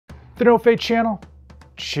The No Fate channel,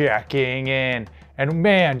 checking in. And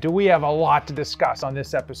man, do we have a lot to discuss on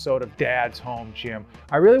this episode of Dad's Home Gym.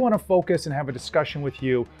 I really want to focus and have a discussion with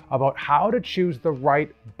you about how to choose the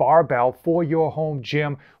right barbell for your home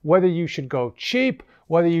gym, whether you should go cheap,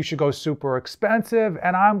 whether you should go super expensive,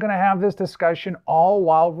 and I'm going to have this discussion all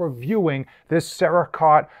while reviewing this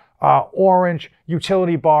Cerakote orange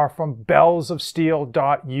utility bar from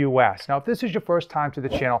bellsofsteel.us. Now, if this is your first time to the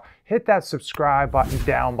channel, hit that subscribe button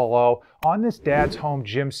down below. On this Dad's Home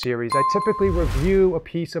Gym series, I typically review a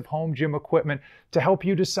piece of home gym equipment to help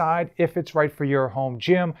you decide if it's right for your home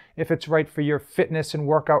gym, if it's right for your fitness and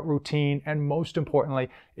workout routine, and most importantly,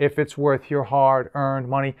 if it's worth your hard-earned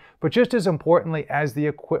money. But just as importantly as the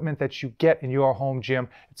equipment that you get in your home gym,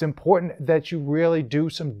 it's important that you really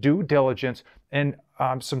do some due diligence and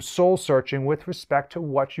some soul searching with respect to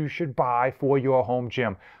what you should buy for your home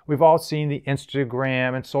gym. We've all seen the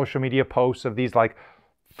Instagram and social media posts of these like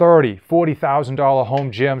 $30,000, $40,000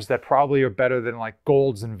 home gyms that probably are better than like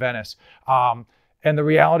Gold's in Venice. And the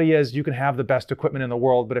reality is you can have the best equipment in the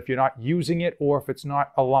world, but if you're not using it or if it's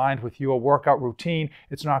not aligned with your workout routine,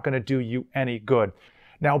 it's not going to do you any good.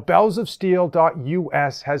 Now,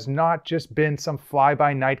 bellsofsteel.us has not just been some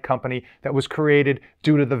fly-by-night company that was created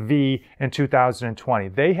due to the V in 2020.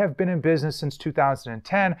 They have been in business since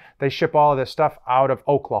 2010. They ship all of their stuff out of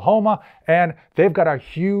Oklahoma, and they've got a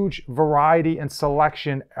huge variety and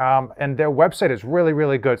selection, and their website is really,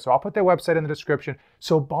 really good. So I'll put their website in the description.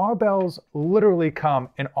 So barbells literally come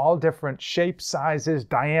in all different shapes, sizes,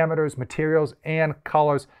 diameters, materials, and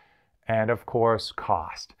colors, and of course,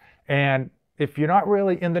 cost. And if you're not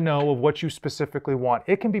really in the know of what you specifically want,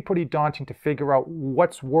 it can be pretty daunting to figure out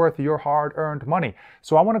what's worth your hard-earned money.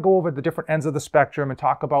 So I want to go over the different ends of the spectrum and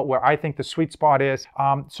talk about where I think the sweet spot is.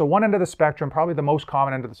 So one end of the spectrum, probably the most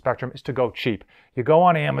common end of the spectrum, is to go cheap. You go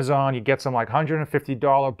on Amazon, you get some like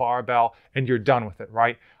 $150 barbell, and you're done with it,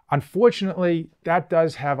 right? Unfortunately, that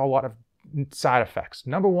does have a lot of side effects.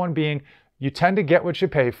 Number one being, you tend to get what you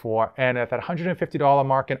pay for, and at that $150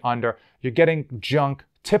 mark and under, you're getting junk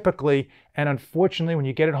typically, and unfortunately when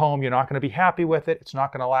you get it home, you're not going to be happy with it. It's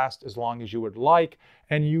not going to last as long as you would like,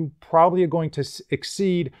 and you probably are going to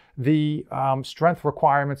exceed the strength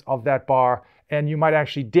requirements of that bar, and you might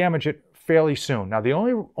actually damage it fairly soon. Now, the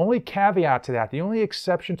only caveat to that, the only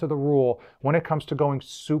exception to the rule when it comes to going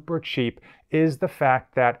super cheap is the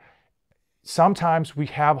fact that sometimes we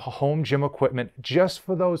have home gym equipment just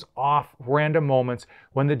for those off random moments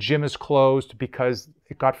when the gym is closed because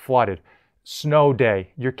it got flooded. Snow day,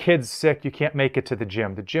 your kid's sick, you can't make it to the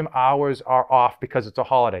gym hours are off because it's a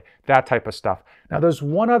holiday, that type of stuff. Now, there's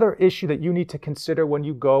one other issue that you need to consider when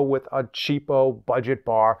you go with a cheapo budget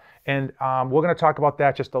bar, and we're going to talk about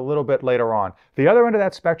that just a little bit later on. The other end of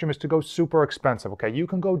that spectrum is to go super expensive, okay? You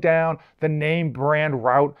can go down the name brand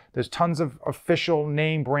route. There's tons of official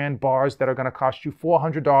name brand bars that are going to cost you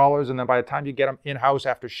 $400, and then by the time you get them in-house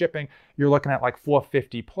after shipping, you're looking at like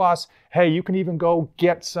 $450 plus. Hey, you can even go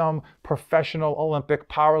get some professional Olympic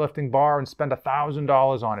powerlifting bar and spend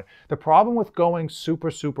 $1,000 on it. The problem with going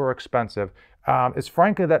super, super expensive is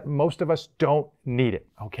frankly that most of us don't need it,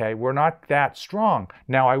 okay? We're not that strong.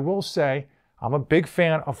 Now, I will say, I'm a big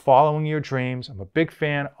fan of following your dreams. I'm a big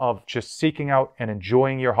fan of just seeking out and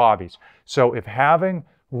enjoying your hobbies. So if having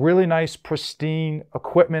really nice, pristine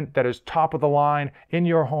equipment that is top of the line in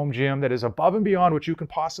your home gym that is above and beyond what you can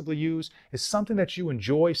possibly use is something that you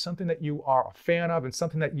enjoy, something that you are a fan of, and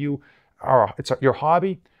something that it's your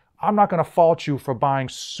hobby, I'm not going to fault you for buying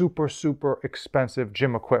super, super expensive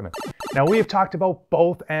gym equipment. Now, we have talked about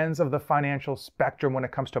both ends of the financial spectrum when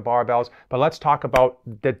it comes to barbells, but let's talk about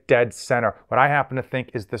the dead center. What I happen to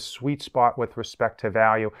think is the sweet spot with respect to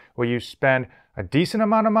value, where you spend a decent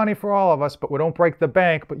amount of money for all of us, but we don't break the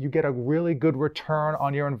bank, but you get a really good return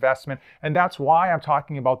on your investment. And that's why I'm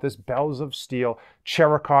talking about this Bells of Steel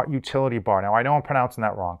Cerakote utility bar. Now, I know I'm pronouncing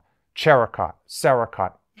that wrong.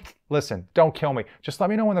 Cerakote. Listen, don't kill me. Just let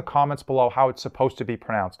me know in the comments below how it's supposed to be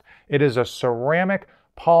pronounced. It is a ceramic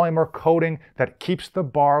polymer coating that keeps the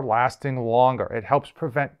bar lasting longer. It helps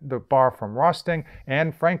prevent the bar from rusting,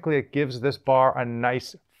 and frankly, it gives this bar a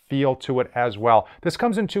nice feel to it as well. This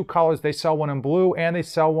comes in two colors. They sell one in blue and they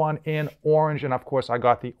sell one in orange, and of course I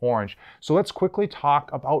got the orange. So let's quickly talk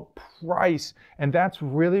about price, and that's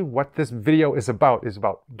really what this video is about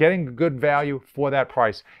getting good value for that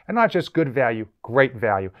price, and not just good value, great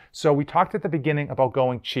value. So we talked at the beginning about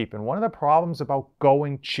going cheap, and one of the problems about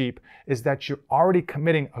going cheap is that you're already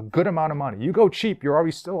committing a good amount of money. You go cheap, you're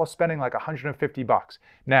already still spending like $150.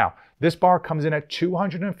 Now, this bar comes in at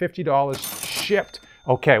 $250 shipped.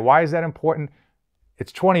 Okay, why is that important?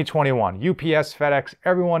 It's 2021. UPS, FedEx,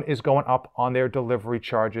 everyone is going up on their delivery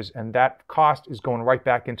charges, and that cost is going right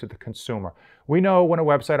back into the consumer. We know when a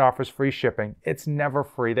website offers free shipping, it's never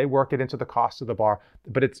free. They work it into the cost of the bar,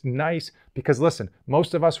 but it's nice because listen,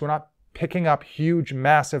 most of us, we're not picking up huge,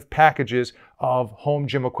 massive packages of home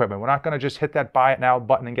gym equipment. We're not going to just hit that buy it now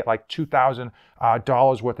button and get like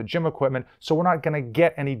 $2,000 worth of gym equipment. So we're not going to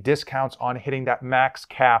get any discounts on hitting that max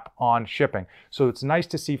cap on shipping. So it's nice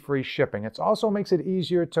to see free shipping. It also makes it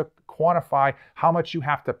easier to quantify how much you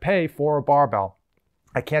have to pay for a barbell.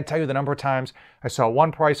 I can't tell you the number of times I saw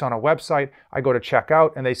one price on a website, I go to check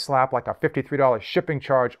out and they slap like a $53 shipping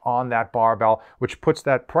charge on that barbell, which puts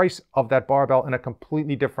that price of that barbell in a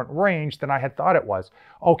completely different range than I had thought it was.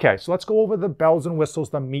 Okay, so let's go over the bells and whistles,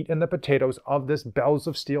 the meat and the potatoes of this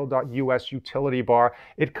bellsofsteel.us utility bar.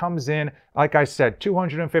 It comes in, like I said,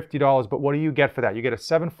 $250, but what do you get for that? You get a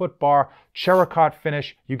 7-foot bar, Cerakote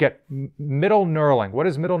finish, you get middle knurling. What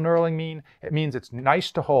does middle knurling mean? It means it's nice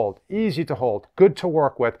to hold, easy to hold, good to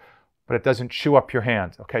work with, but it doesn't chew up your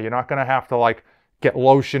hands, okay? You're not gonna have to like get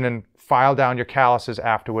lotion and file down your calluses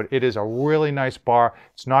afterward. It is a really nice bar.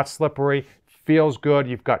 It's not slippery, feels good.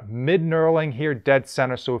 You've got mid knurling here dead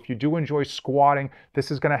center, so if you do enjoy squatting,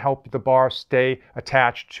 this is gonna help the bar stay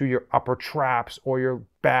attached to your upper traps or your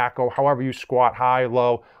back or however you squat, high,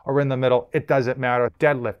 low, or in the middle. It doesn't matter.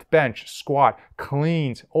 Deadlift, bench, squat,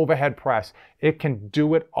 cleans, overhead press. It can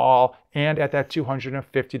do it all and at that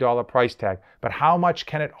 $250 price tag. But how much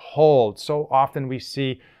can it hold? So often we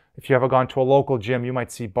see, if you ever gone to a local gym, you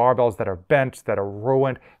might see barbells that are bent, that are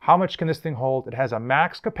ruined. How much can this thing hold? It has a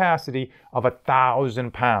max capacity of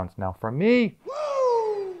 1,000 pounds. Now for me,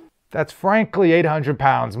 that's frankly 800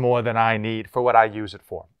 pounds more than I need for what I use it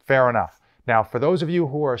for. Fair enough. Now, for those of you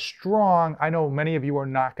who are strong, I know many of you are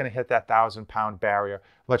not going to hit that 1,000-pound barrier.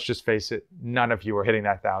 Let's just face it, none of you are hitting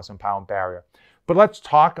that 1,000-pound barrier. But let's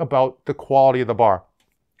talk about the quality of the bar.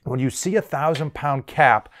 When you see a 1,000-pound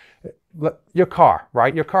cap, your car,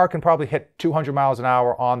 right? Your car can probably hit 200 miles an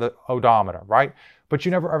hour on the odometer, right? But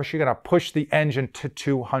you're never actually going to push the engine to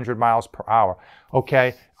 200 miles per hour,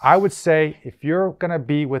 okay? I would say if you're going to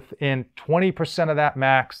be within 20% of that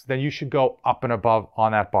max, then you should go up and above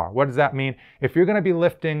on that bar. What does that mean? If you're going to be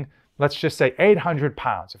lifting, let's just say 800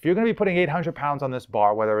 pounds, if you're going to be putting 800 pounds on this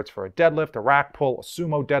bar, whether it's for a deadlift, a rack pull, a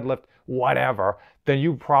sumo deadlift, whatever, then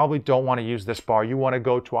you probably don't want to use this bar. You want to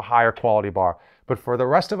go to a higher quality bar. But for the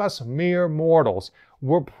rest of us mere mortals,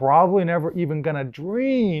 we're probably never even going to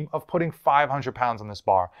dream of putting 500 pounds on this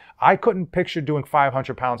bar. I couldn't picture doing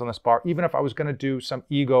 500 pounds on this bar, even if I was going to do some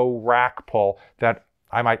ego rack pull that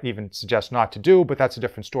I might even suggest not to do, but that's a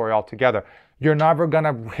different story altogether. You're never going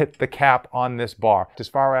to hit the cap on this bar. As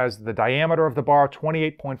far as the diameter of the bar,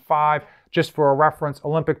 28.5. Just for a reference,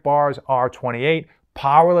 Olympic bars are 28.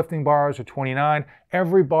 Powerlifting bars are 29.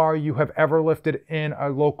 Every bar you have ever lifted in a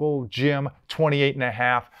local gym,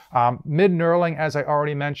 28.5. Mid knurling, as I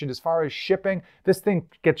already mentioned. As far as shipping, this thing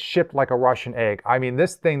gets shipped like a Russian egg. I mean,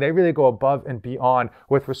 this thing, they really go above and beyond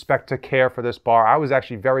with respect to care for this bar. I was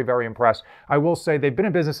actually very, very impressed. I will say they've been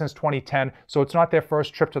in business since 2010, so it's not their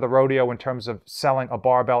first trip to the rodeo in terms of selling a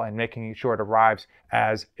barbell and making sure it arrives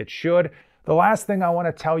as it should. The last thing I want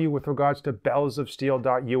to tell you with regards to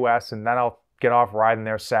bellsofsteel.us, and then I'll get off riding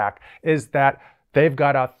their sack, is that they've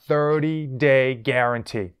got a 30-day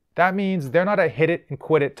guarantee. That means they're not a hit it and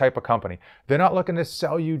quit it type of company. They're not looking to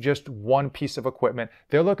sell you just one piece of equipment.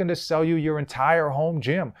 They're looking to sell you your entire home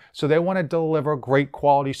gym. So they want to deliver great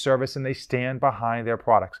quality service and they stand behind their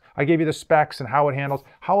products. I gave you the specs and how it handles.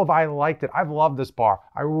 How have I liked it? I've loved this bar.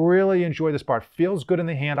 I really enjoy this bar. It feels good in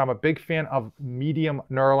the hand. I'm a big fan of medium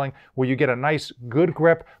knurling where you get a nice good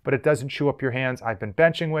grip, but it doesn't chew up your hands. I've been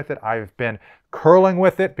benching with it. I've been curling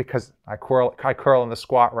with it because I curl in the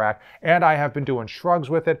squat rack, and I have been doing shrugs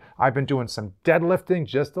with it. I've been doing some deadlifting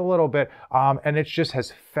just a little bit, and it just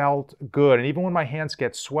has felt good. And even when my hands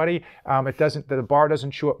get sweaty, the bar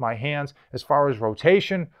doesn't chew up my hands. As far as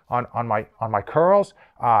rotation on my curls,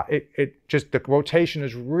 the rotation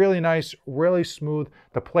is really nice, really smooth.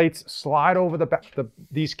 The plates slide over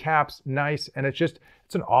these caps nice, and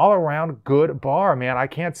it's an all-around good bar, man. I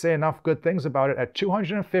can't say enough good things about it. At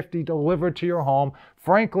 $250 delivered to your home,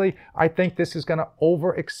 frankly, I think this is going to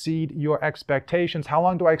over-exceed your expectations. How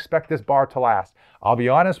long do I expect this bar to last? I'll be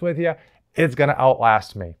honest with you, it's going to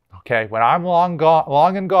outlast me. Okay, when I'm long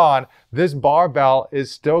and gone, this barbell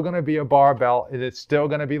is still going to be a barbell, and it's still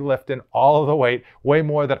going to be lifting all of the weight, way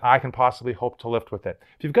more than I can possibly hope to lift with it.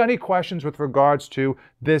 If you've got any questions with regards to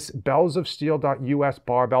this bellsofsteel.us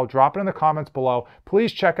barbell, drop it in the comments below.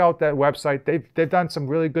 Please check out that website. They've done some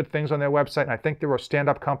really good things on their website, and I think they're a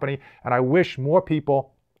stand-up company, and I wish more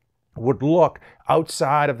people would look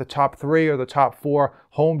outside of the top 3 or the top 4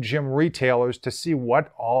 home gym retailers to see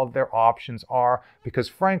what all of their options are, because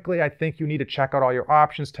frankly, I think you need to check out all your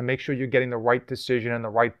options to make sure you're getting the right decision and the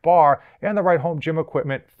right bar and the right home gym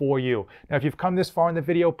equipment for you. Now, if you've come this far in the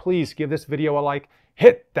video, please give this video a like,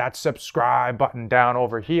 hit that subscribe button down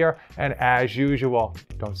over here, and as usual,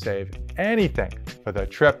 don't save anything for the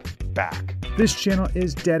trip back. This channel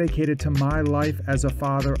is dedicated to my life as a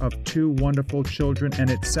father of 2 wonderful children, and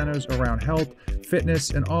it centers around health,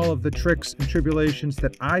 fitness, and all of the tricks and tribulations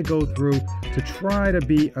that I go through to try to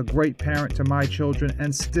be a great parent to my children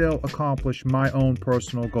and still accomplish my own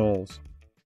personal goals.